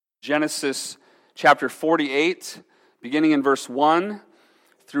Genesis chapter 48, beginning in verse 1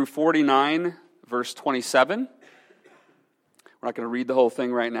 through 49, verse 27. We're not going to read the whole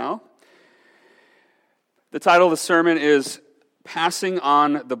thing right now. The title of the sermon is Passing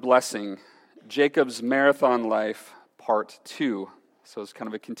on the Blessing, Jacob's Marathon Life, Part 2. So it's kind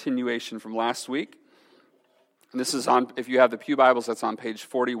of a continuation from last week. And this is on, if you have the Pew Bibles, that's on page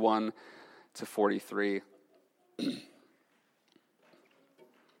 41 to 43.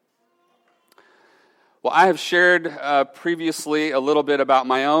 Well, I have shared previously a little bit about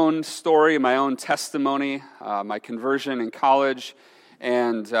my own story, my own testimony, my conversion in college,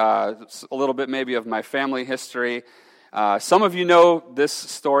 and a little bit maybe of my family history. Some of you know this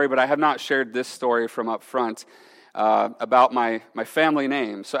story, but I have not shared this story from up front about my family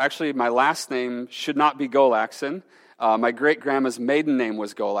name. So actually, my last name should not be Golackson. My great-grandma's maiden name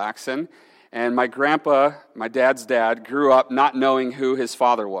was Golackson, and my grandpa, my dad's dad, grew up not knowing who his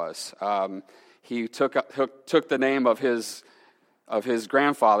father was. He took the name of his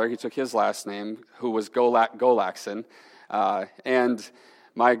grandfather. He took his last name, who was Golackson, and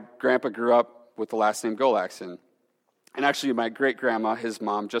my grandpa grew up with the last name Golackson. And actually, my great-grandma, his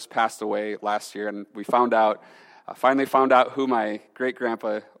mom, just passed away last year, and we finally found out who my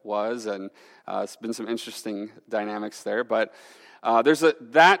great-grandpa was, and it's been some interesting dynamics there. But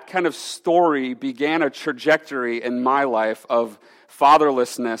that kind of story began a trajectory in my life of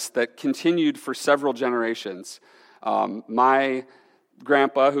fatherlessness that continued for several generations. My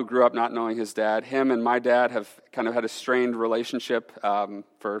grandpa, who grew up not knowing his dad, him and my dad have kind of had a strained relationship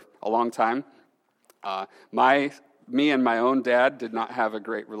for a long time. Me and my own dad did not have a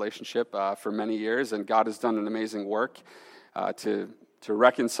great relationship for many years, and God has done an amazing work to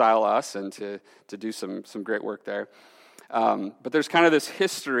reconcile us and to do some great work there. But there's kind of this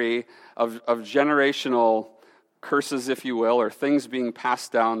history of generational curses, if you will, or things being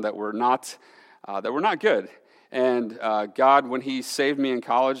passed down that were not good. And God, when He saved me in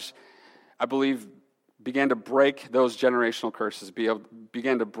college, I believe began to break those generational curses,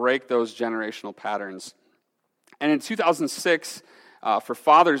 began to break those generational patterns. And in 2006, for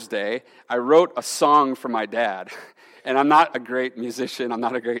Father's Day, I wrote a song for my dad. And I'm not a great musician, I'm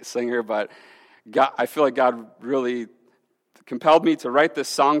not a great singer, but I feel like God really compelled me to write this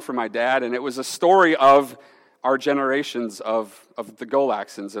song for my dad, and it was a story of our generations of the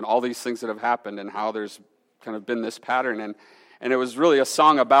Golacksons and all these things that have happened and how there's kind of been this pattern. And it was really a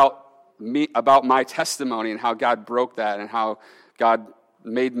song about me, about my testimony and how God broke that and how God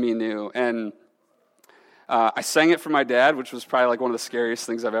made me new. And I sang it for my dad, which was probably like one of the scariest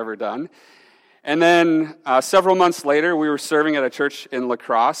things I've ever done. And then several months later, we were serving at a church in La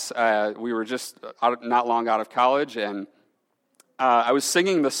Crosse. We were just not long out of college, and I was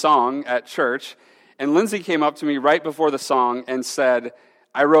singing the song at church, and Lindsay came up to me right before the song and said,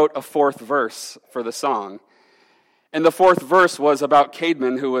 I wrote a fourth verse for the song. And the fourth verse was about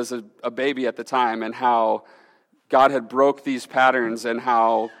Cademan, who was a baby at the time, and how God had broke these patterns and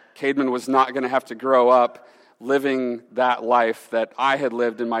how Cademan was not going to have to grow up living that life that I had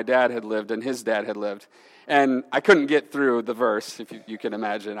lived and my dad had lived and his dad had lived. And I couldn't get through the verse, if you can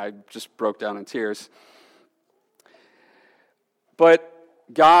imagine. I just broke down in tears. But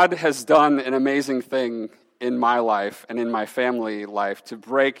God has done an amazing thing in my life and in my family life to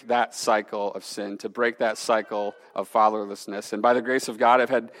break that cycle of sin, to break that cycle of fatherlessness. And by the grace of God, I've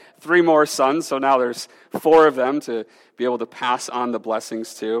had 3 more sons, so now there's 4 of them to be able to pass on the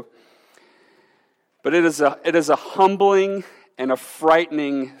blessings to. But it is a humbling and a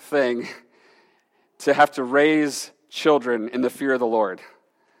frightening thing to have to raise children in the fear of the Lord,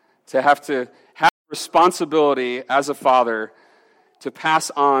 to have responsibility as a father to pass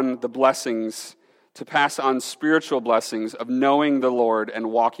on the blessings, to pass on spiritual blessings of knowing the Lord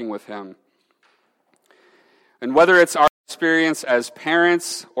and walking with Him. And whether it's our experience as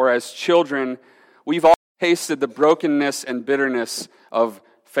parents or as children, we've all tasted the brokenness and bitterness of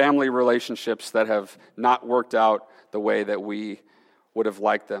family relationships that have not worked out the way that we would have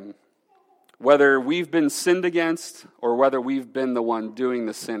liked them. Whether we've been sinned against or whether we've been the one doing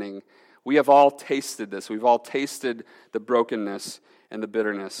the sinning, we have all tasted this. We've all tasted the brokenness and the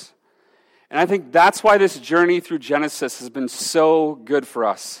bitterness. And I think that's why this journey through Genesis has been so good for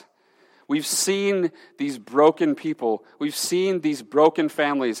us. We've seen these broken people. We've seen these broken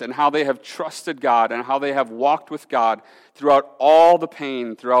families and how they have trusted God and how they have walked with God throughout all the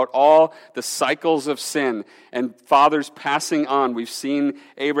pain, throughout all the cycles of sin and fathers passing on. We've seen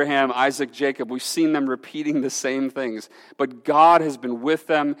Abraham, Isaac, Jacob. We've seen them repeating the same things. But God has been with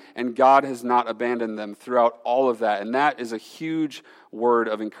them and God has not abandoned them throughout all of that. And that is a huge word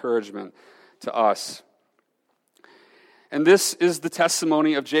of encouragement to us. And this is the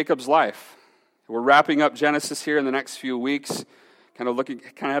testimony of Jacob's life. We're wrapping up Genesis here in the next few weeks, kind of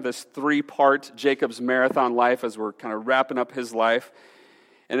have this three-part Jacob's marathon life as we're kind of wrapping up his life.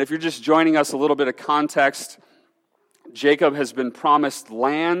 And if you're just joining us, a little bit of context, Jacob has been promised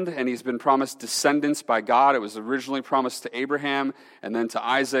land, and he's been promised descendants by God. It was originally promised to Abraham, and then to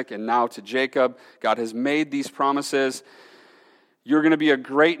Isaac, and now to Jacob. God has made these promises. You're going to be a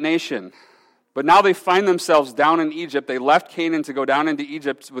great nation. But now they find themselves down in Egypt. They left Canaan to go down into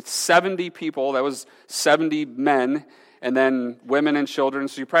Egypt with 70 people. That was 70 men, and then women and children.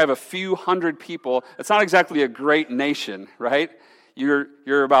 So you probably have a few hundred people. It's not exactly a great nation, right?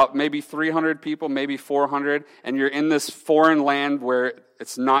 You're about maybe 300 people, maybe 400, and you're in this foreign land where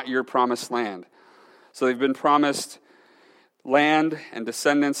it's not your promised land. So they've been promised land and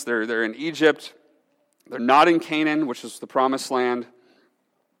descendants. They're in Egypt. They're not in Canaan, which is the promised land.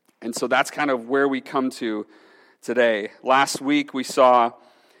 And so that's kind of where we come to today. Last week we saw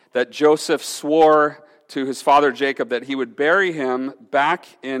that Joseph swore to his father Jacob that he would bury him back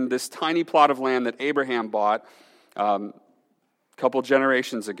in this tiny plot of land that Abraham bought a couple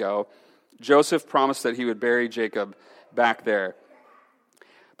generations ago. Joseph promised that he would bury Jacob back there.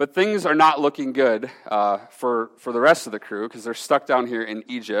 But things are not looking good for the rest of the crew because they're stuck down here in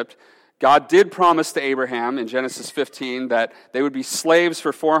Egypt. God did promise to Abraham in Genesis 15 that they would be slaves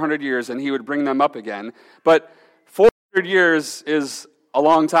for 400 years and he would bring them up again. But 400 years is a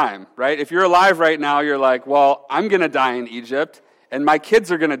long time, right? If you're alive right now, you're like, well, I'm going to die in Egypt, and my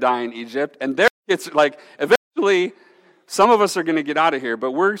kids are going to die in Egypt, and it's like, eventually, some of us are going to get out of here,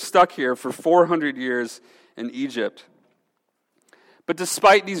 but we're stuck here for 400 years in Egypt. But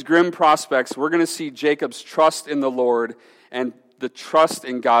despite these grim prospects, we're going to see Jacob's trust in the Lord and the trust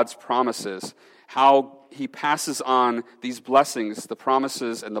in God's promises, how he passes on these blessings, the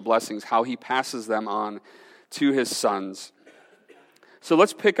promises and the blessings, how he passes them on to his sons. So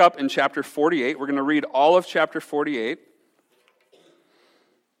let's pick up in chapter 48. We're going to read all of chapter 48.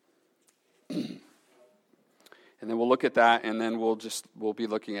 And then we'll look at that, and then we'll be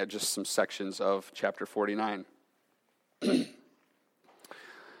looking at just some sections of chapter 49.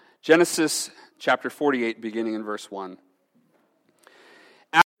 Genesis chapter 48, beginning in verse 1.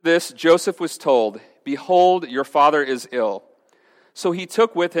 After this, Joseph was told, "Behold, your father is ill." So he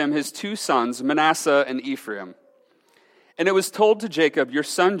took with him his two sons, Manasseh and Ephraim. And it was told to Jacob, "Your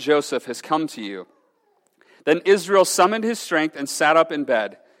son Joseph has come to you." Then Israel summoned his strength and sat up in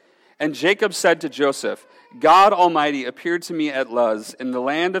bed. And Jacob said to Joseph, "God Almighty appeared to me at Luz in the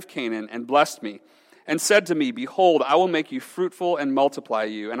land of Canaan and blessed me, and said to me, Behold, I will make you fruitful and multiply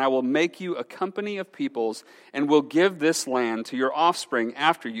you, and I will make you a company of peoples, and will give this land to your offspring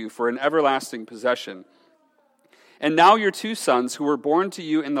after you for an everlasting possession. And now your two sons, who were born to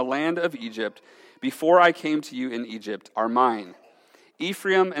you in the land of Egypt, before I came to you in Egypt, are mine.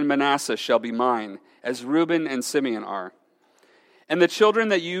 Ephraim and Manasseh shall be mine, as Reuben and Simeon are. And the children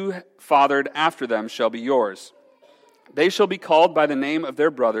that you fathered after them shall be yours. They shall be called by the name of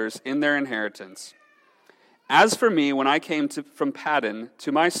their brothers in their inheritance. As for me, when I came from Paddan,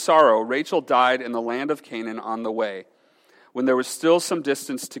 to my sorrow, Rachel died in the land of Canaan on the way, when there was still some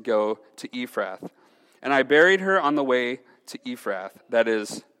distance to go to Ephrath. And I buried her on the way to Ephrath, that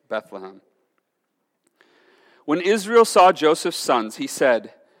is, Bethlehem. When Israel saw Joseph's sons, he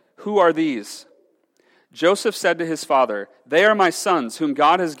said, "Who are these?" Joseph said to his father, "They are my sons, whom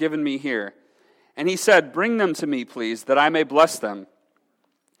God has given me here." And he said, "Bring them to me, please, that I may bless them."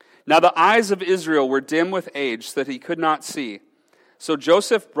 Now the eyes of Israel were dim with age, so that he could not see. So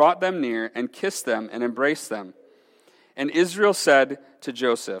Joseph brought them near and kissed them and embraced them. And Israel said to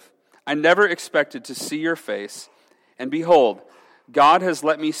Joseph, "I never expected to see your face, and behold, God has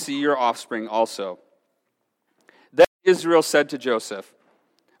let me see your offspring also." Then Israel said to Joseph,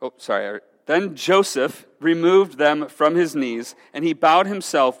 Then Joseph removed them from his knees, and he bowed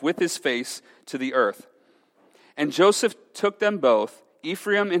himself with his face to the earth. And Joseph took them both,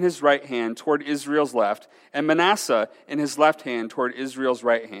 Ephraim in his right hand toward Israel's left, and Manasseh in his left hand toward Israel's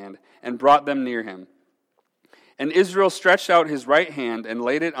right hand, and brought them near him. And Israel stretched out his right hand and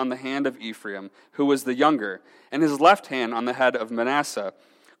laid it on the hand of Ephraim, who was the younger, and his left hand on the head of Manasseh,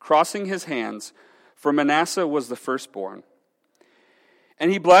 crossing his hands, for Manasseh was the firstborn.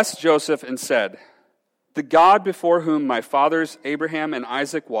 And he blessed Joseph and said, "The God before whom my fathers Abraham and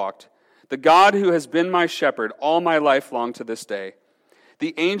Isaac walked, the God who has been my shepherd all my life long to this day,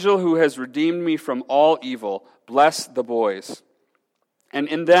 the angel who has redeemed me from all evil, bless the boys. And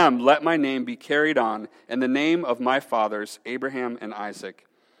in them let my name be carried on, and the name of my fathers Abraham and Isaac.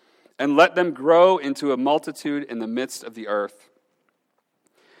 And let them grow into a multitude in the midst of the earth."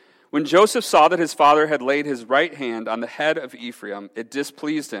 When Joseph saw that his father had laid his right hand on the head of Ephraim, it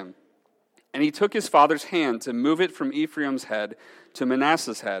displeased him. And he took his father's hand to move it from Ephraim's head to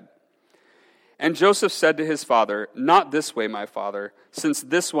Manasseh's head. And Joseph said to his father, "Not this way, my father, since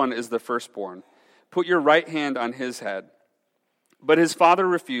this one is the firstborn. Put your right hand on his head." But his father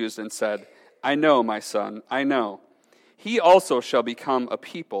refused and said, "I know, my son, I know. He also shall become a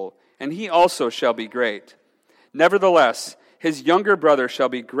people, and he also shall be great. Nevertheless, his younger brother shall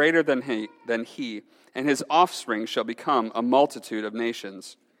be greater than he, and his offspring shall become a multitude of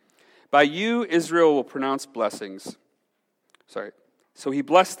nations. By you Israel will pronounce blessings." So he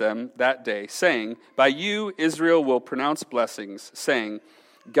blessed them that day, saying, "By you Israel will pronounce blessings, saying,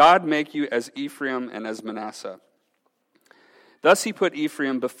 God make you as Ephraim and as Manasseh." Thus he put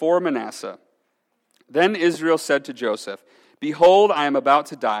Ephraim before Manasseh. Then Israel said to Joseph, "Behold, I am about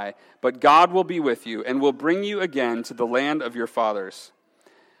to die, but God will be with you, and will bring you again to the land of your fathers.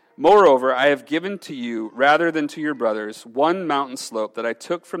 Moreover, I have given to you, rather than to your brothers, one mountain slope that I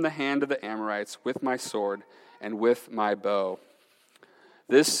took from the hand of the Amorites with my sword and with my bow."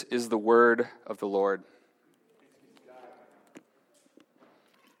 This is the word of the Lord.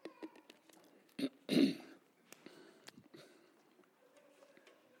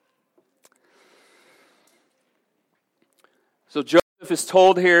 So Joseph is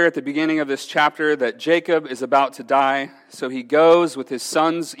told here at the beginning of this chapter that Jacob is about to die. So he goes with his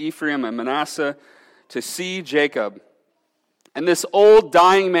sons Ephraim and Manasseh to see Jacob. And this old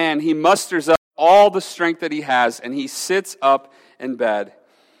dying man, he musters up all the strength that he has, and he sits up in bed.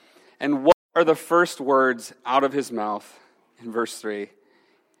 And what are the first words out of his mouth in verse 3?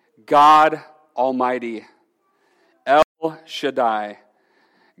 God Almighty, El Shaddai.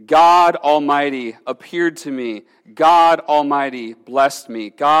 God Almighty appeared to me. God Almighty blessed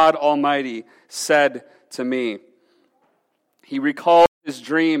me. God Almighty said to me. He recalled his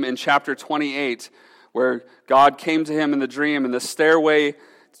dream in chapter 28, where God came to him in the dream, and the stairway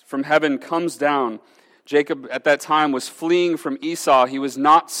from heaven comes down. Jacob at that time was fleeing from Esau. He was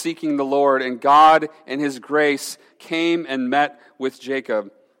not seeking the Lord, and God in his grace came and met with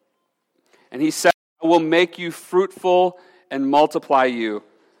Jacob. And he said, "I will make you fruitful and multiply you.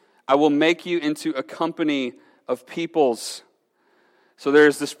 I will make you into a company of peoples." So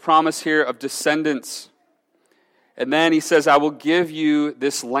there's this promise here of descendants. And then he says, "I will give you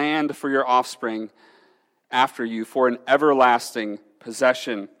this land for your offspring after you for an everlasting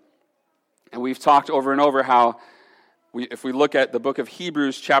possession." And we've talked over and over how, if we look at the book of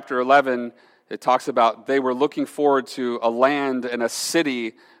Hebrews chapter 11, it talks about they were looking forward to a land and a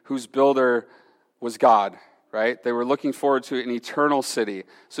city whose builder was God, right? They were looking forward to an eternal city.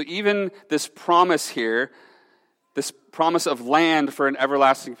 So even this promise here, this promise of land for an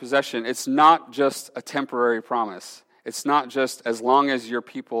everlasting possession, it's not just a temporary promise. It's not just as long as your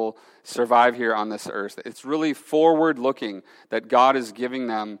people survive here on this earth. It's really forward-looking that God is giving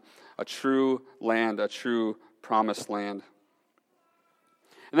them a true land, a true promised land.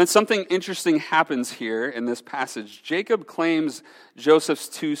 And then something interesting happens here in this passage. Jacob claims Joseph's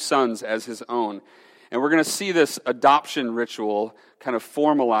two sons as his own. And we're going to see this adoption ritual kind of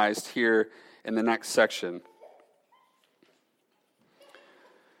formalized here in the next section.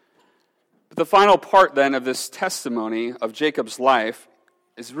 But the final part then of this testimony of Jacob's life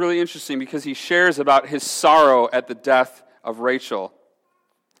is really interesting because he shares about his sorrow at the death of Rachel.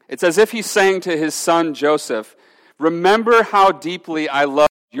 It's as if he's saying to his son Joseph, "Remember how deeply I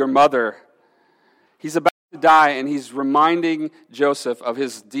loved your mother." He's about to die, and he's reminding Joseph of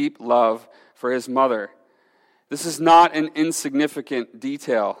his deep love for his mother. This is not an insignificant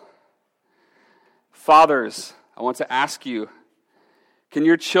detail. Fathers, I want to ask you, can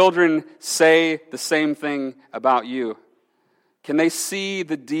your children say the same thing about you? Can they see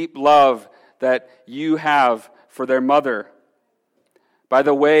the deep love that you have for their mother? By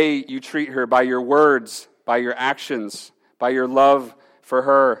the way you treat her, by your words, by your actions, by your love for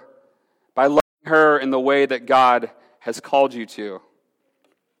her, by loving her in the way that God has called you to.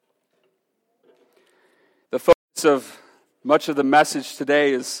 The focus of much of the message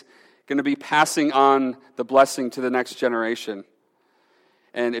today is going to be passing on the blessing to the next generation.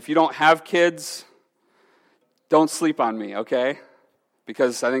 And if you don't have kids, don't sleep on me, okay?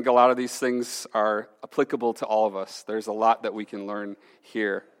 Because I think a lot of these things are applicable to all of us. There's a lot that we can learn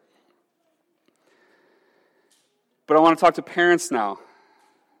here. But I want to talk to parents now.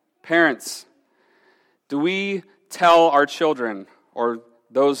 Parents, do we tell our children, or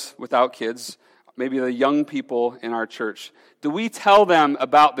those without kids, maybe the young people in our church, do we tell them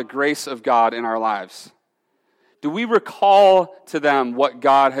about the grace of God in our lives? Do we recall to them what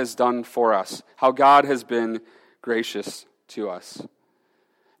God has done for us, how God has been gracious to us?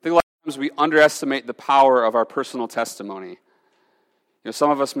 I think a lot times we underestimate the power of our personal testimony.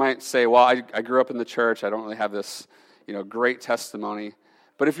 Some of us might say, well, I grew up in the church. I don't really have this, great testimony.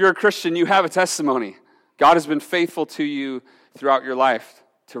 But if you're a Christian, you have a testimony. God has been faithful to you throughout your life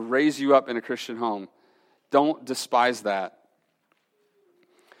to raise you up in a Christian home. Don't despise that.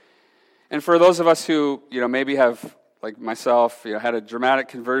 And for those of us who, maybe have, like myself, had a dramatic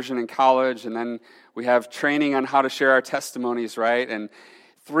conversion in college, and then we have training on how to share our testimonies, right? And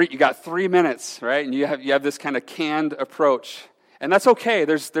you got 3 minutes, right? And you have this kind of canned approach. And that's okay.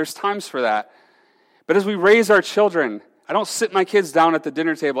 There's times for that. But as we raise our children, I don't sit my kids down at the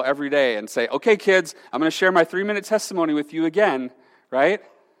dinner table every day and say, okay, kids, I'm going to share my 3-minute testimony with you again, right?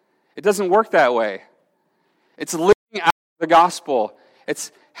 It doesn't work that way. It's living out the gospel.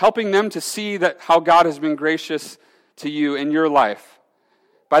 It's helping them to see that how God has been gracious to you in your life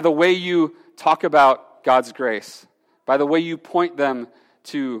by the way you talk about God's grace, by the way you point them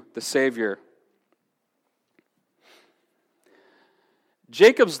to the Savior.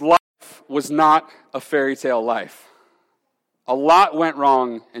 Jacob's life was not a fairy tale life. A lot went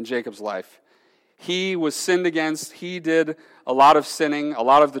wrong in Jacob's life. He was sinned against. He did a lot of sinning. A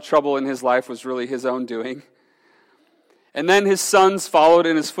lot of the trouble in his life was really his own doing. And then his sons followed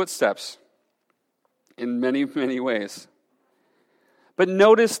in his footsteps in many, many ways. But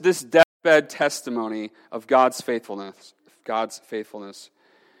notice this deathbed testimony of God's faithfulness.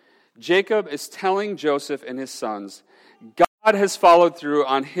 Jacob is telling Joseph and his sons, God has followed through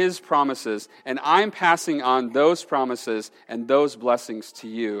on his promises, and I'm passing on those promises and those blessings to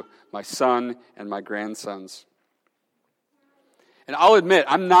you, my son and my grandsons. And I'll admit,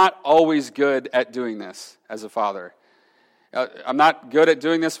 I'm not always good at doing this as a father. I'm not good at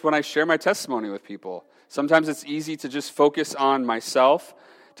doing this when I share my testimony with people. Sometimes it's easy to just focus on myself,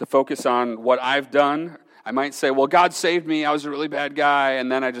 to focus on what I've done. I might say, well, God saved me, I was a really bad guy,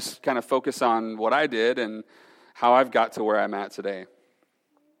 and then I just kind of focus on what I did and how I've got to where I'm at today.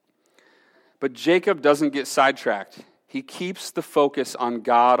 But Jacob doesn't get sidetracked. He keeps the focus on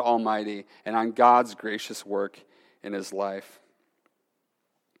God Almighty and on God's gracious work in his life.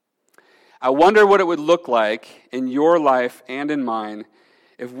 I wonder what it would look like in your life and in mine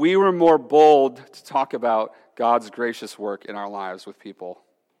if we were more bold to talk about God's gracious work in our lives with people.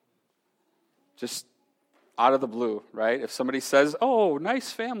 Just out of the blue, right? If somebody says, oh,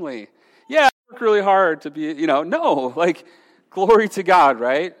 nice family. Yeah, I work really hard to be, no, glory to God,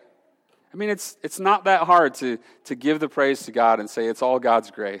 right? I mean, it's not that hard to give the praise to God and say it's all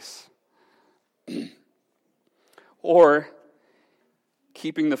God's grace. Or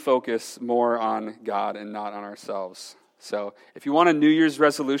keeping the focus more on God and not on ourselves. So if you want a New Year's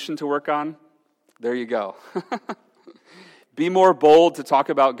resolution to work on, there you go. Be more bold to talk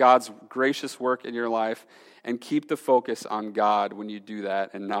about God's gracious work in your life and keep the focus on God when you do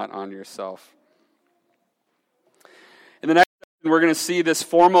that and not on yourself. In the next section, we're going to see this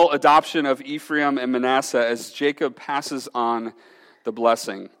formal adoption of Ephraim and Manasseh as Jacob passes on the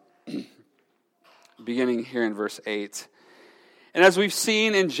blessing, beginning here in verse 8. And as we've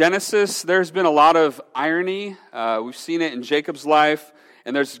seen in Genesis, there's been a lot of irony. We've seen it in Jacob's life,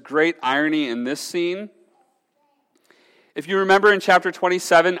 and there's great irony in this scene. If you remember in chapter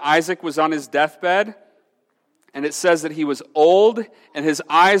 27, Isaac was on his deathbed, and it says that he was old, and his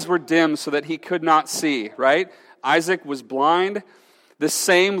eyes were dim so that he could not see, right? Isaac was blind. The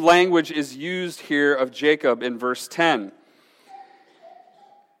same language is used here of Jacob in verse 10.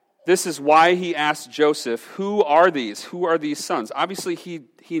 This is why he asked Joseph, who are these? Who are these sons? Obviously,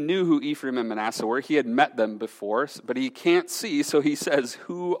 he knew who Ephraim and Manasseh were. He had met them before, but he can't see, so he says,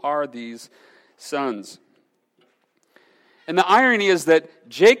 who are these sons? And the irony is that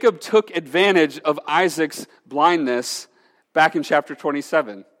Jacob took advantage of Isaac's blindness back in chapter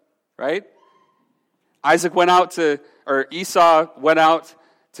 27, right? Esau went out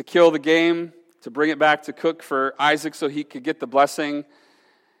to kill the game, to bring it back to cook for Isaac so he could get the blessing.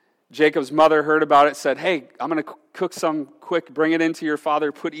 Jacob's mother heard about it, said, hey, I'm going to cook some quick, bring it into your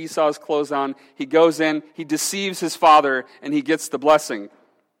father, put Esau's clothes on. He goes in, he deceives his father, and he gets the blessing.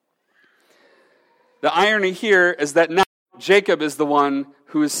 The irony here is that now Jacob is the one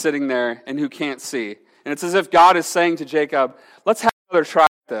who is sitting there and who can't see. And it's as if God is saying to Jacob, let's have another try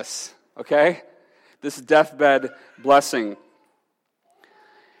at this, okay? This deathbed blessing.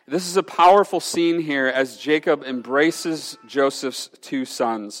 This is a powerful scene here as Jacob embraces Joseph's two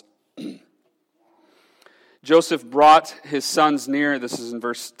sons. Joseph brought his sons near, this is in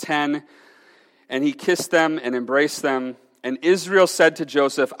verse 10, and he kissed them and embraced them. And Israel said to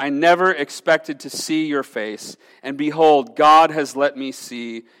Joseph, I never expected to see your face, and behold, God has let me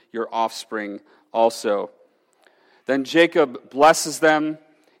see your offspring also. Then Jacob blesses them.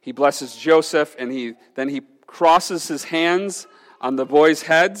 He blesses Joseph, and then he crosses his hands on the boys'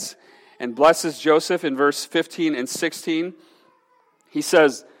 heads and blesses Joseph in verse 15 and 16. He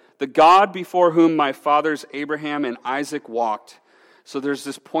says, "The God before whom my fathers Abraham and Isaac walked." So there's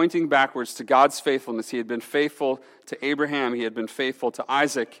this pointing backwards to God's faithfulness. He had been faithful to Abraham. He had been faithful to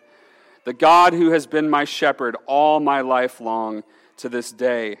Isaac. "The God who has been my shepherd all my life long to this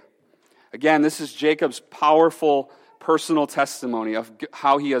day." Again, this is Jacob's powerful personal testimony of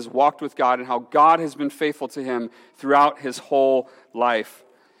how he has walked with God and how God has been faithful to him throughout his whole life.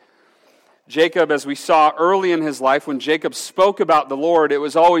 Jacob, as we saw early in his life, when Jacob spoke about the Lord, it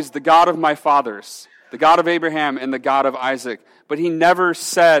was always the God of my fathers, the God of Abraham and the God of Isaac. But he never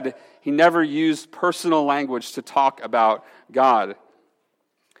used personal language to talk about God.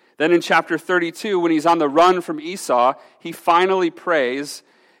 Then in chapter 32, when he's on the run from Esau, he finally prays.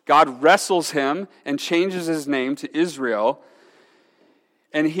 God wrestles him and changes his name to Israel.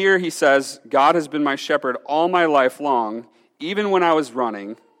 And here he says, "God has been my shepherd all my life long, even when I was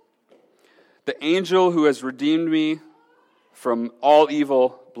running. The angel who has redeemed me from all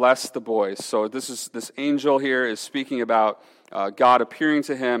evil, bless the boys." So this angel here is speaking about God appearing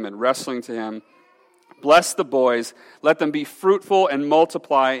to him and wrestling to him. "Bless the boys, let them be fruitful and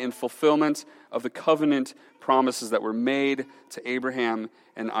multiply in fulfillment of the covenant promises that were made to Abraham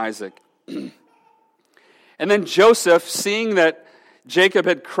and Isaac." And then Joseph, seeing that Jacob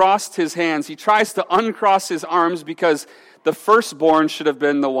had crossed his hands, he tries to uncross his arms because the firstborn should have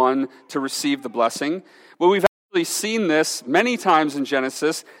been the one to receive the blessing. Well, we've actually seen this many times in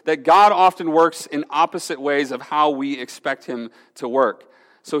Genesis, that God often works in opposite ways of how we expect him to work.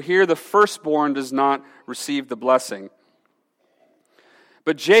 So here the firstborn does not receive the blessing.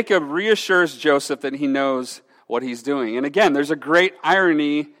 But Jacob reassures Joseph that he knows what he's doing. And again, there's a great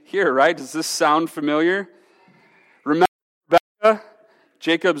irony here, right? Does this sound familiar? Remember Rebekah,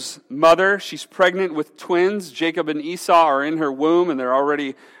 Jacob's mother? She's pregnant with twins. Jacob and Esau are in her womb, and they're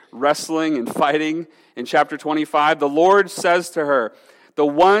already wrestling and fighting. In chapter 25, the Lord says to her, "The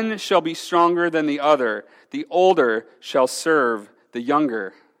one shall be stronger than the other. The older shall serve the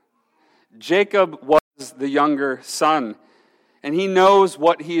younger." Jacob was the younger son, and he knows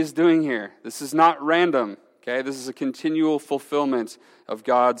what he is doing here. This is not random, okay? This is a continual fulfillment of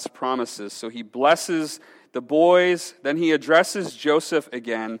God's promises. So he blesses the boys, then he addresses Joseph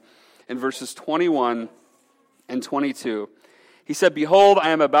again in verses 21 and 22. He said, "Behold, I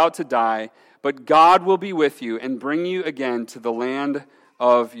am about to die, but God will be with you and bring you again to the land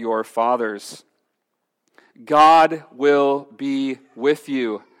of your fathers." God will be with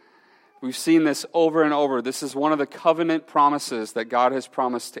you. We've seen this over and over. This is one of the covenant promises that God has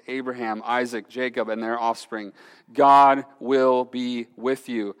promised to Abraham, Isaac, Jacob, and their offspring. God will be with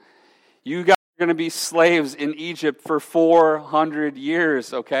you. You guys are going to be slaves in Egypt for 400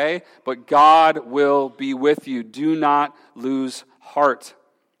 years, okay? But God will be with you. Do not lose heart.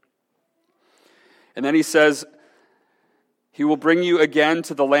 And then he says, he will bring you again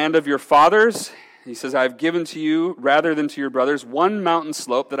to the land of your fathers. He says, "I have given to you, rather than to your brothers, one mountain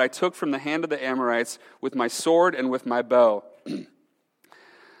slope that I took from the hand of the Amorites with my sword and with my bow." This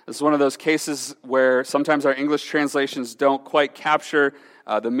is one of those cases where sometimes our English translations don't quite capture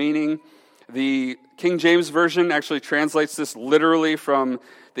the meaning. The King James Version actually translates this literally from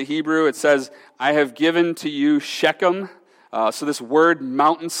the Hebrew. It says, "I have given to you Shechem." So this word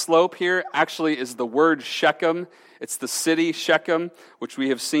mountain slope here actually is the word Shechem. It's the city Shechem, which we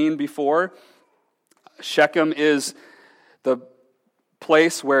have seen before. Shechem is the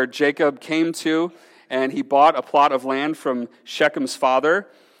place where Jacob came to, and he bought a plot of land from Shechem's father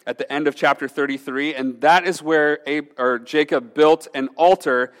at the end of chapter 33, and that is where Jacob built an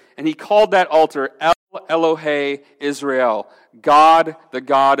altar, and he called that altar El Elohe Israel, God, the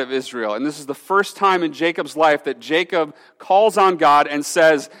God of Israel. And this is the first time in Jacob's life that Jacob calls on God and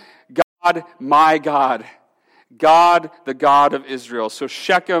says, "God, my God, God, the God of Israel." So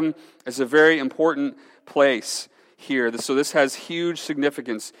Shechem is a very important place here. So this has huge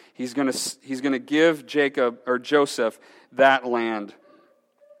significance. He's going to give Joseph that land.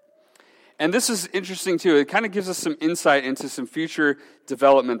 And this is interesting too. It kind of gives us some insight into some future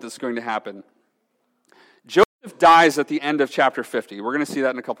development that's going to happen. Joseph dies at the end of chapter 50. We're going to see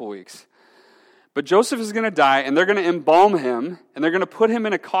that in a couple weeks. But Joseph is going to die, and they're going to embalm him, and they're going to put him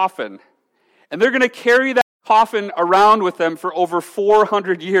in a coffin. And they're going to carry that coffin around with them for over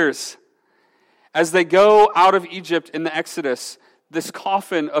 400 years. As they go out of Egypt in the Exodus, this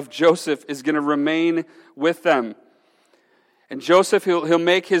coffin of Joseph is going to remain with them. And Joseph, he'll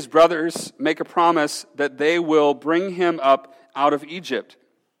make his brothers make a promise that they will bring him up out of Egypt.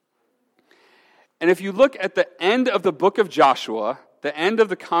 And if you look at the end of the book of Joshua, the end of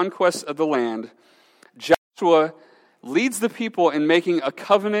the conquest of the land, Joshua leads the people in making a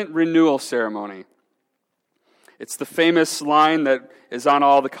covenant renewal ceremony. It's the famous line that is on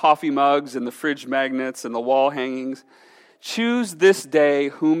all the coffee mugs and the fridge magnets and the wall hangings. Choose this day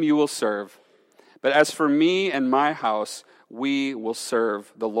whom you will serve. But as for me and my house, we will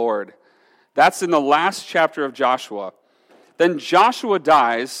serve the Lord. That's in the last chapter of Joshua. Then Joshua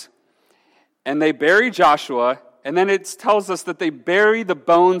dies, and they bury Joshua, and then it tells us that they bury the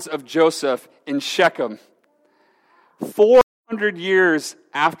bones of Joseph in Shechem. 400 years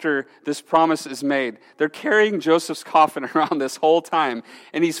after this promise is made, they're carrying Joseph's coffin around this whole time,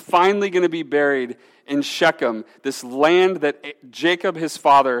 and he's finally going to be buried in Shechem, this land that Jacob, his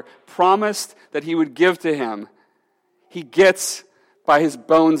father, promised that he would give to him. He gets by his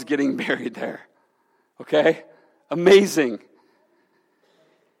bones getting buried there. Okay? Amazing.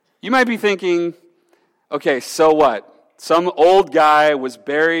 You might be thinking, okay, so what? Some old guy was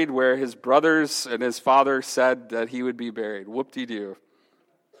buried where his brothers and his father said that he would be buried. Whoop-de-doo.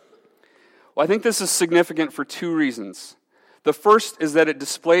 Well, I think this is significant for two reasons. The first is that it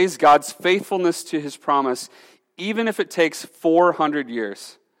displays God's faithfulness to his promise, even if it takes 400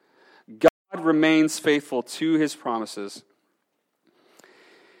 years. God remains faithful to his promises.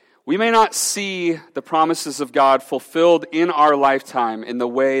 We may not see the promises of God fulfilled in our lifetime in the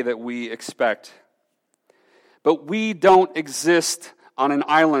way that we expect. But we don't exist on an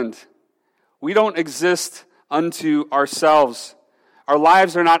island. We don't exist unto ourselves. Our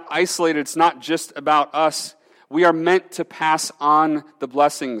lives are not isolated. It's not just about us. We are meant to pass on the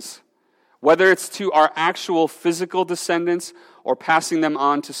blessings, whether it's to our actual physical descendants or passing them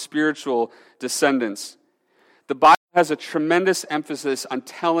on to spiritual descendants. The Bible has a tremendous emphasis on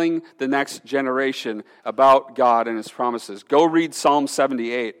telling the next generation about God and his promises. Go read Psalm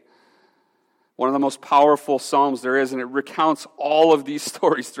 78. One of the most powerful psalms there is, and it recounts all of these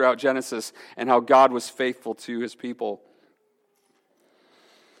stories throughout Genesis and how God was faithful to his people.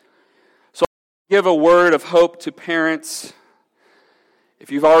 So I'll give a word of hope to parents.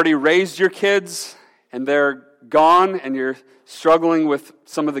 If you've already raised your kids and they're gone and you're struggling with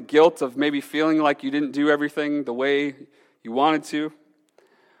some of the guilt of maybe feeling like you didn't do everything the way you wanted to,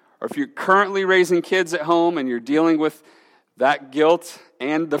 or if you're currently raising kids at home and you're dealing with that guilt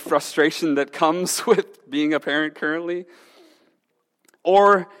and the frustration that comes with being a parent currently,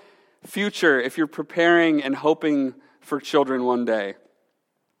 or future, if you're preparing and hoping for children one day.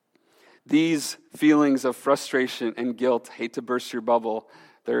 These feelings of frustration and guilt, hate to burst your bubble,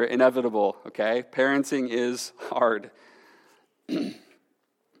 they're inevitable, okay? Parenting is hard. I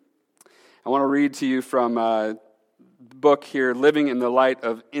want to read to you from a book here, Living in the Light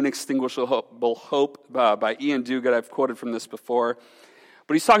of Inextinguishable Hope by Ian Duguid. I've quoted from this before.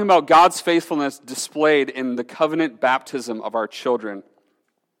 But he's talking about God's faithfulness displayed in the covenant baptism of our children.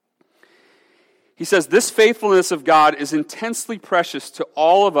 He says, this faithfulness of God is intensely precious to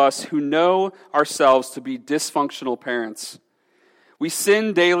all of us who know ourselves to be dysfunctional parents. We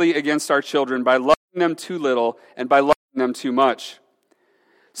sin daily against our children by loving them too little and by loving them too much.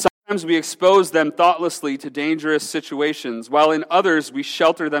 Sometimes we expose them thoughtlessly to dangerous situations, while in others we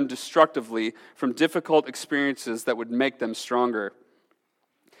shelter them destructively from difficult experiences that would make them stronger.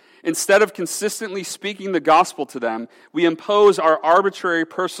 Instead of consistently speaking the gospel to them, we impose our arbitrary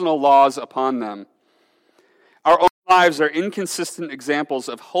personal laws upon them. Our own lives are inconsistent examples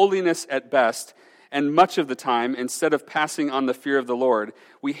of holiness at best, and much of the time, instead of passing on the fear of the Lord,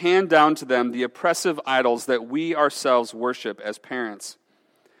 we hand down to them the oppressive idols that we ourselves worship as parents.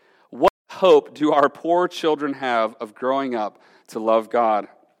 What hope do our poor children have of growing up to love God?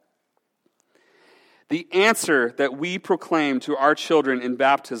 The answer that we proclaim to our children in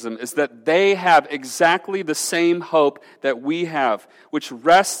baptism is that they have exactly the same hope that we have, which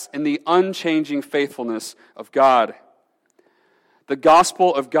rests in the unchanging faithfulness of God. The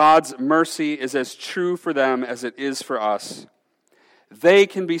gospel of God's mercy is as true for them as it is for us. They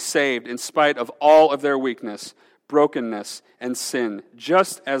can be saved in spite of all of their weakness, brokenness, and sin,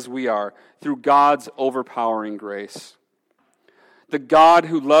 just as we are, through God's overpowering grace. The God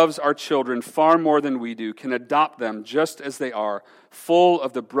who loves our children far more than we do can adopt them just as they are, full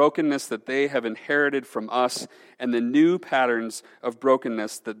of the brokenness that they have inherited from us and the new patterns of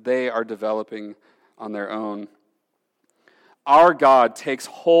brokenness that they are developing on their own. Our God takes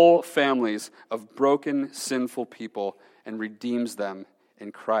whole families of broken, sinful people and redeems them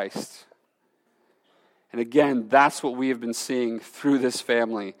in Christ. And again, that's what we have been seeing through this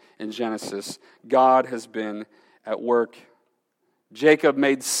family in Genesis. God has been at work. Jacob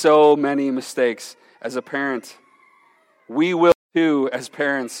made so many mistakes as a parent. We will too as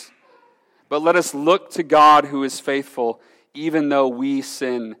parents. But let us look to God who is faithful, even though we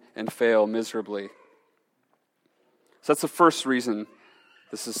sin and fail miserably. So that's the first reason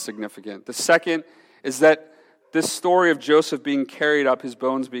this is significant. The second is that this story of Joseph being carried up, his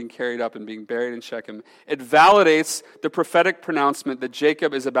bones being carried up and being buried in Shechem, it validates the prophetic pronouncement that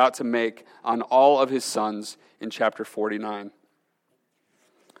Jacob is about to make on all of his sons in chapter 49.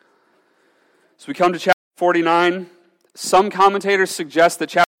 So we come to chapter 49. Some commentators suggest that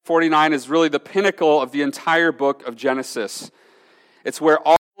chapter 49 is really the pinnacle of the entire book of Genesis. It's where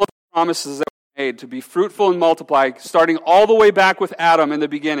all of the promises that were made to be fruitful and multiply, starting all the way back with Adam in the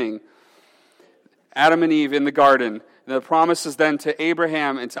beginning, Adam and Eve in the garden, and the promises then to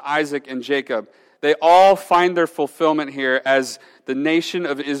Abraham and to Isaac and Jacob, they all find their fulfillment here as the nation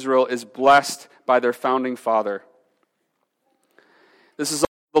of Israel is blessed by their founding father. This is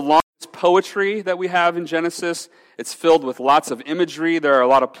the longest poetry that we have in Genesis. It's filled with lots of imagery. There are a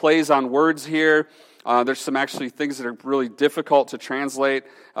lot of plays on words here. There's some actually things that are really difficult to translate,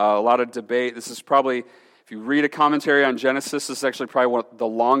 a lot of debate. This is probably, if you read a commentary on Genesis, this is actually probably the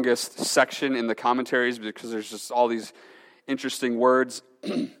longest section in the commentaries because there's just all these interesting words.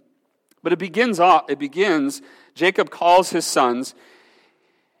 But it begins, Jacob calls his sons,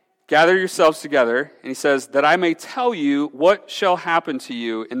 gather yourselves together, and he says, that I may tell you what shall happen to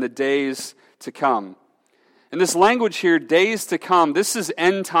you in the days to come. And this language here, days to come, this is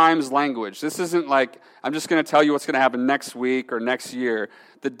end times language. This isn't like, I'm just going to tell you what's going to happen next week or next year.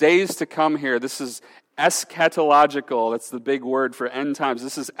 The days to come here, this is eschatological. That's the big word for end times.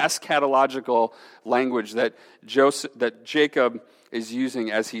 This is eschatological language that Jacob is using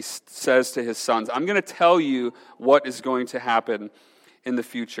as he says to his sons, I'm going to tell you what is going to happen in the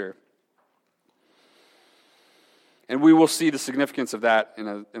future. And we will see the significance of that in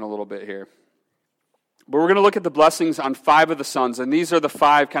a little bit here. But we're going to look at the blessings on 5 of the sons, and these are the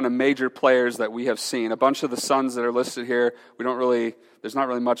 5 kind of major players that we have seen. A bunch of the sons that are listed here, there's not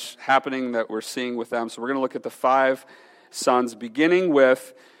really much happening that we're seeing with them. So we're going to look at the 5 sons, beginning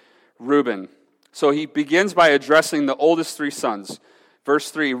with Reuben. So he begins by addressing the oldest 3 sons. Verse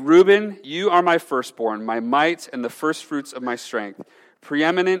 3, Reuben, you are my firstborn, my might and the firstfruits of my strength,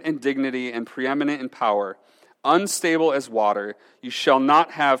 preeminent in dignity and preeminent in power. Unstable as water, you shall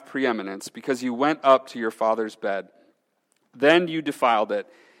not have preeminence, because you went up to your father's bed. Then you defiled it.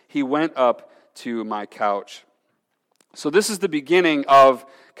 He went up to my couch. So this is the beginning of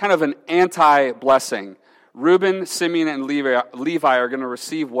kind of an anti-blessing. Reuben, Simeon, and Levi are going to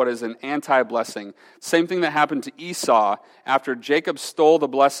receive what is an anti-blessing. Same thing that happened to Esau after Jacob stole the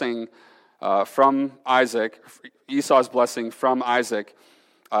blessing from Isaac, Esau's blessing from Isaac.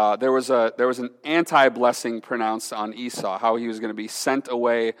 There was an anti-blessing pronounced on Esau, how he was going to be sent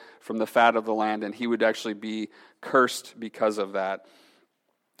away from the fat of the land, and he would actually be cursed because of that.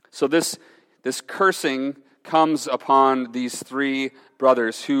 So this cursing comes upon these 3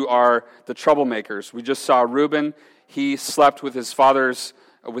 brothers who are the troublemakers. We just saw Reuben. He slept with his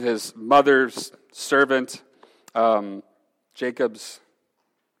mother's servant, Jacob's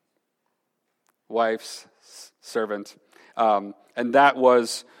wife's servant. And that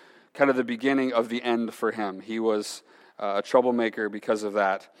was kind of the beginning of the end for him. He was a troublemaker because of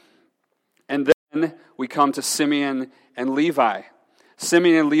that. And then we come to Simeon and Levi.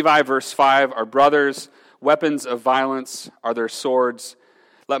 Simeon and Levi, verse 5, are brothers. Weapons of violence are their swords.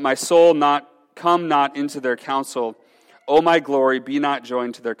 Let my soul not into their counsel. O my glory, be not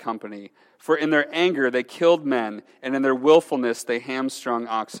joined to their company. For in their anger they killed men, and in their willfulness they hamstrung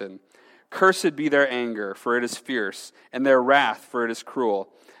oxen. Cursed be their anger, for it is fierce, and their wrath, for it is cruel.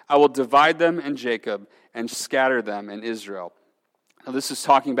 I will divide them in Jacob and scatter them in Israel. Now, this is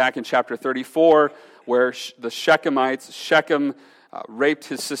talking back in chapter 34, where the Shechemites, Shechem raped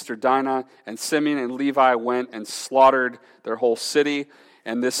his sister Dinah, and Simeon and Levi went and slaughtered their whole city.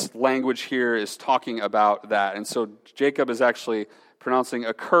 And this language here is talking about that. And so Jacob is actually pronouncing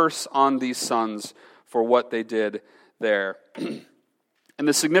a curse on these sons for what they did there. And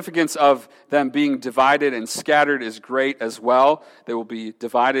the significance of them being divided and scattered is great as well. They will be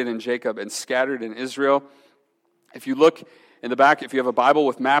divided in Jacob and scattered in Israel. If you look in the back, if you have a Bible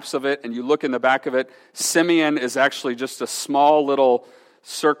with maps of it, and you look in the back of it, Simeon is actually just a small little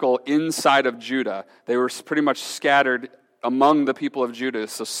circle inside of Judah. They were pretty much scattered among the people of Judah.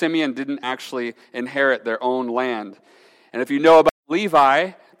 So Simeon didn't actually inherit their own land. And if you know about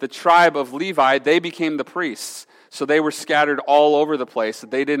Levi, the tribe of Levi, they became the priests. So they were scattered all over the place.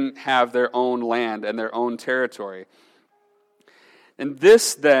 They didn't have their own land and their own territory. And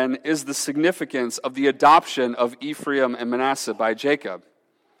this, then, is the significance of the adoption of Ephraim and Manasseh by Jacob.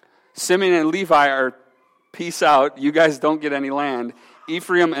 Simeon and Levi are, peace out, you guys don't get any land.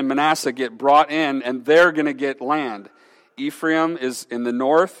 Ephraim and Manasseh get brought in, and they're going to get land. Ephraim is in the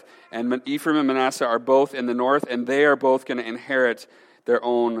north, and Ephraim and Manasseh are both in the north, and they are both going to inherit their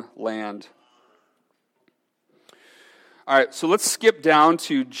own land. All right, so let's skip down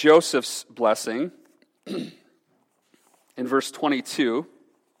to Joseph's blessing in verse 22.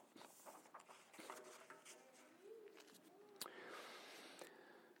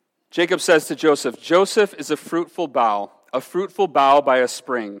 Jacob says to Joseph, "Joseph is a fruitful bough by a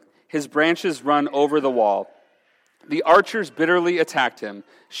spring. His branches run over the wall. The archers bitterly attacked him,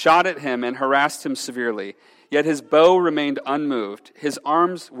 shot at him, and harassed him severely. Yet his bow remained unmoved. His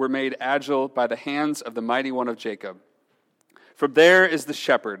arms were made agile by the hands of the mighty one of Jacob. From there is the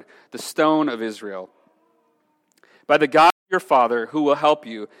shepherd, the stone of Israel. By the God of your father who will help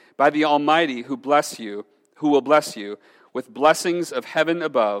you, by the Almighty who will bless you, with blessings of heaven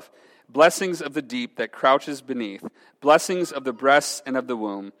above, blessings of the deep that crouches beneath, blessings of the breasts and of the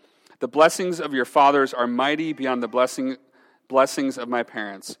womb. The blessings of your fathers are mighty beyond the blessings of my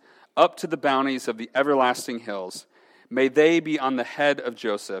parents, up to the bounties of the everlasting hills. May they be on the head of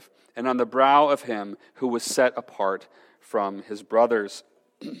Joseph and on the brow of him who was set apart from his brothers."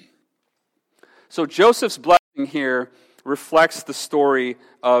 So Joseph's blessing here reflects the story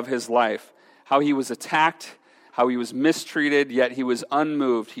of his life, how he was attacked, how he was mistreated, yet he was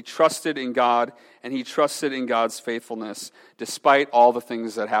unmoved. He trusted in God, and he trusted in God's faithfulness, despite all the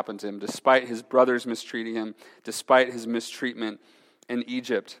things that happened to him, despite his brothers mistreating him, despite his mistreatment in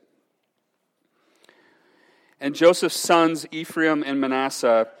Egypt. And Joseph's sons, Ephraim and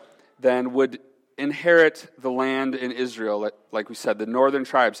Manasseh, then would inherit the land in Israel, like we said, the northern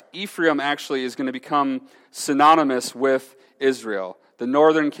tribes. Ephraim actually is going to become synonymous with Israel. The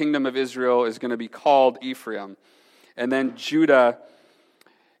northern kingdom of Israel is going to be called Ephraim. And then Judah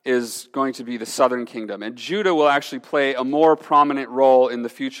is going to be the southern kingdom. And Judah will actually play a more prominent role in the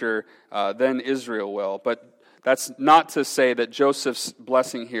future than Israel will. But that's not to say that Joseph's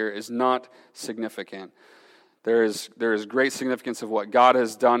blessing here is not significant. There is great significance of what God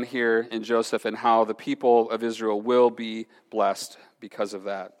has done here in Joseph and how the people of Israel will be blessed because of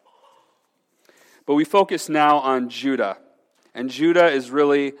that. But we focus now on Judah. And Judah is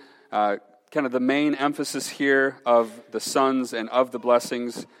really kind of the main emphasis here of the sons and of the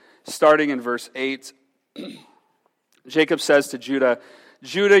blessings. Starting in verse 8, Jacob says to Judah,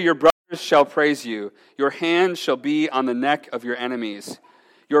 "Judah, your brothers shall praise you. Your hand shall be on the neck of your enemies.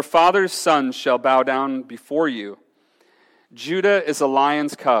 Your father's sons shall bow down before you. Judah is a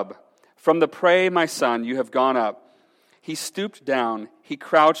lion's cub. From the prey, my son, you have gone up. He stooped down, he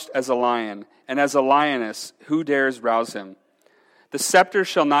crouched as a lion, and as a lioness, who dares rouse him? The scepter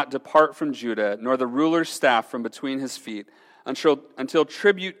shall not depart from Judah, nor the ruler's staff from between his feet, until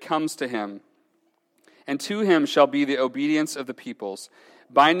tribute comes to him. And to him shall be the obedience of the peoples.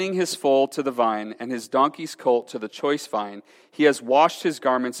 Binding his foal to the vine, and his donkey's colt to the choice vine, he has washed his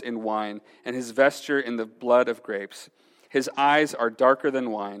garments in wine, and his vesture in the blood of grapes. His eyes are darker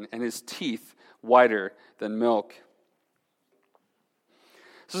than wine, and his teeth whiter than milk."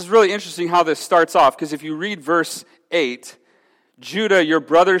 This is really interesting how this starts off, because if you read verse 8, "Judah, your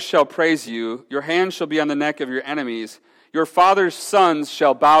brothers shall praise you, your hand shall be on the neck of your enemies, your father's sons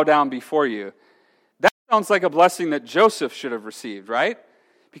shall bow down before you." That sounds like a blessing that Joseph should have received, right?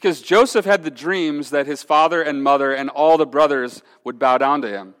 Because Joseph had the dreams that his father and mother and all the brothers would bow down to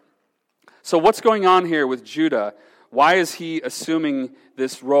him. So what's going on here with Judah? Why is he assuming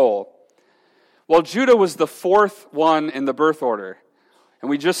this role? Well, Judah was the fourth one in the birth order. And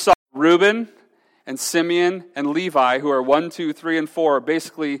we just saw Reuben and Simeon and Levi, who are 1, 2, 3, and 4,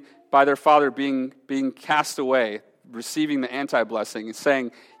 basically by their father being cast away, receiving the anti-blessing, and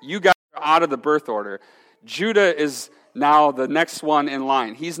saying, you guys are out of the birth order. Judah is now the next one in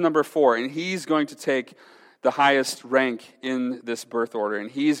line. He's number 4, and he's going to take the highest rank in this birth order, and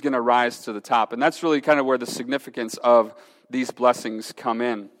he's going to rise to the top. And that's really kind of where the significance of these blessings come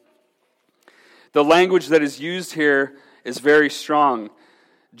in. The language that is used here is very strong.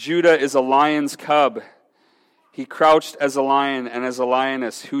 Judah is a lion's cub. He crouched as a lion and as a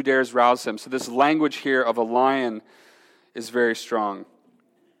lioness. Who dares rouse him? So this language here of a lion is very strong.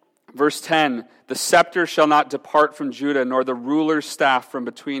 Verse 10, "The scepter shall not depart from Judah, nor the ruler's staff from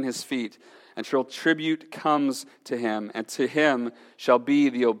between his feet, until tribute comes to him, and to him shall be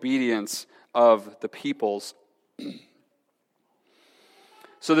the obedience of the peoples."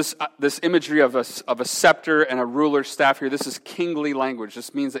 So this imagery of a scepter and a ruler's staff here, this is kingly language.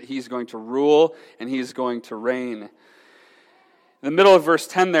 This means that he's going to rule and he's going to reign. In the middle of verse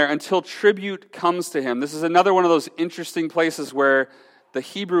 10 there, "until tribute comes to him." This is another one of those interesting places where the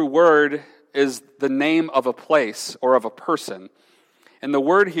Hebrew word is the name of a place or of a person. And the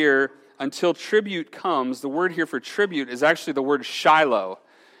word here until tribute comes. The word here for tribute is actually the word Shiloh.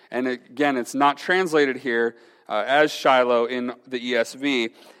 And again, it's not translated here as Shiloh in the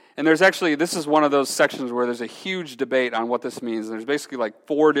ESV. And there's actually, this is one of those sections where there's a huge debate on what this means. There's basically like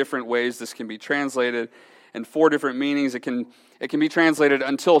 4 different ways this can be translated and 4 different meanings. It can be translated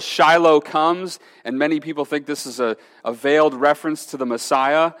until Shiloh comes, and many people think this is a veiled reference to the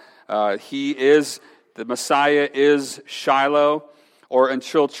Messiah. The Messiah is Shiloh, or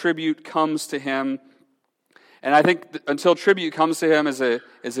until tribute comes to him. And I think until tribute comes to him is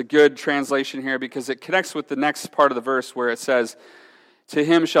a good translation here because it connects with the next part of the verse where it says, to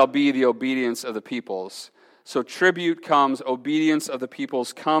him shall be the obedience of the peoples. So tribute comes, obedience of the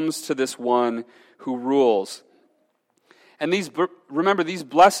peoples comes to this one who rules. And remember, these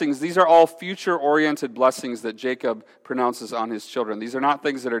blessings, these are all future-oriented blessings that Jacob pronounces on his children. These are not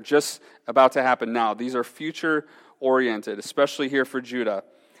things that are just about to happen now. These are future-oriented, especially here for Judah.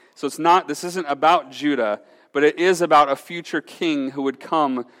 So this isn't about Judah, but it is about a future king who would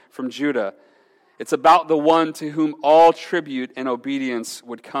come from Judah. It's about the one to whom all tribute and obedience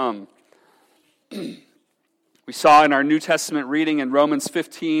would come. We saw in our New Testament reading in Romans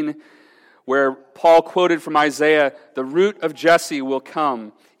 15, where Paul quoted from Isaiah, the root of Jesse will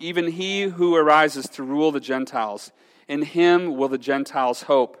come, even he who arises to rule the Gentiles. In him will the Gentiles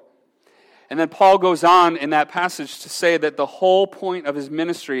hope. And then Paul goes on in that passage to say that the whole point of his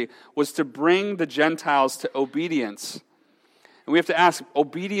ministry was to bring the Gentiles to obedience. And we have to ask,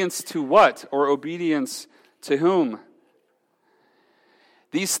 obedience to what? Or obedience to whom?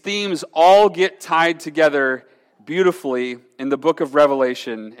 These themes all get tied together beautifully in the book of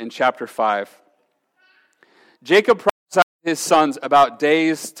Revelation in chapter 5. Jacob prophesied to his sons about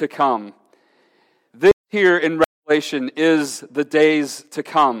days to come. This here in Revelation is the days to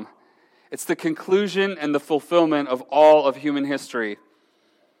come. It's the conclusion and the fulfillment of all of human history.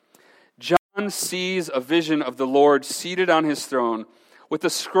 John sees a vision of the Lord seated on his throne with a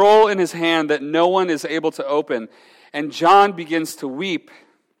scroll in his hand that no one is able to open. And John begins to weep.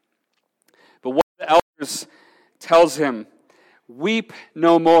 But one of the elders tells him, weep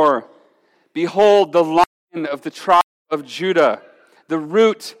no more. Behold, the Lion of the tribe of Judah, the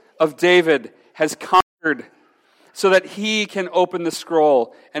root of David, has conquered so that he can open the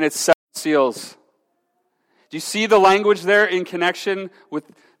scroll and its 7 seals. Do you see the language there in connection with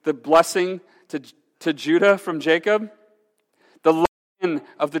the blessing to Judah from Jacob? The Lion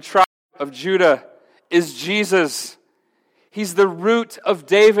of the tribe of Judah is Jesus. He's the root of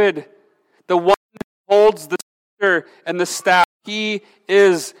David, the one that holds the scepter and the staff. He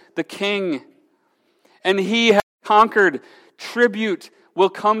is the king. And he has conquered. Tribute will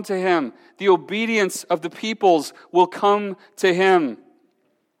come to him. The obedience of the peoples will come to him.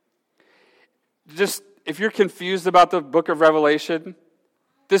 Just, if you're confused about the book of Revelation,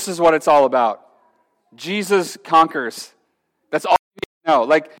 this is what it's all about. Jesus conquers. That's all you need to know.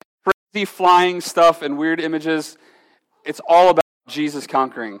 Like crazy flying stuff and weird images, it's all about Jesus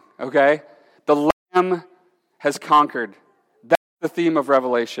conquering, okay? The Lamb has conquered. That's the theme of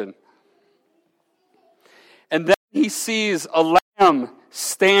Revelation. And then he sees a lamb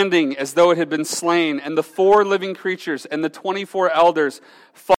standing as though it had been slain, and the 4 living creatures and the 24 elders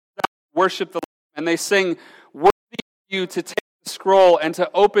fall down and worship the Lamb, and they sing, worthy are you to take the scroll and to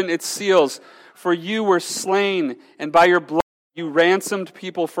open its seals, for you were slain, and by your blood you ransomed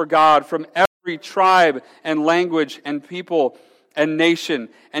people for God from every tribe and language and people and nation,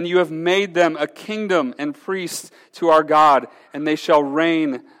 and you have made them a kingdom and priests to our God, and they shall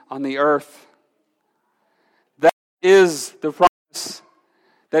reign on the earth. That is the promise,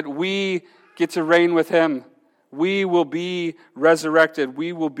 that we get to reign with him. We will be resurrected.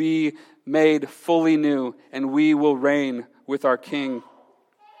 We will be made fully new, and we will reign with our King.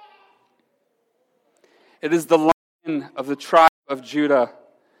 It is the Lion of the tribe of Judah,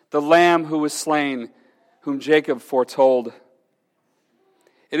 the Lamb who was slain, whom Jacob foretold.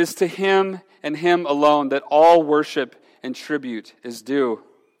 It is to him and him alone that all worship and tribute is due.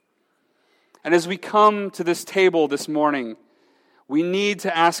 And as we come to this table this morning, we need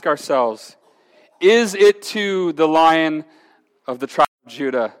to ask ourselves, is it to the Lion of the tribe of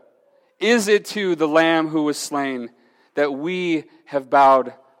Judah? Is it to the Lamb who was slain that we have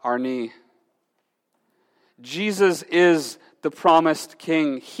bowed our knee? Jesus is the promised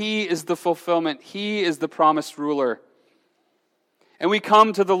King. He is the fulfillment. He is the promised ruler. And we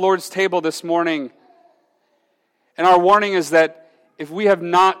come to the Lord's table this morning, and our warning is that if we have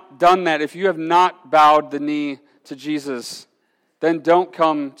not done that, if you have not bowed the knee to Jesus, then don't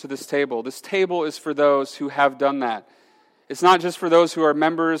come to this table. This table is for those who have done that. It's not just for those who are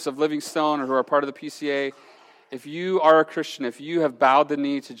members of Livingstone or who are part of the PCA. if you are a Christian, if you have bowed the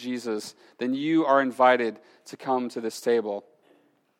knee to Jesus, then you are invited to come to this table.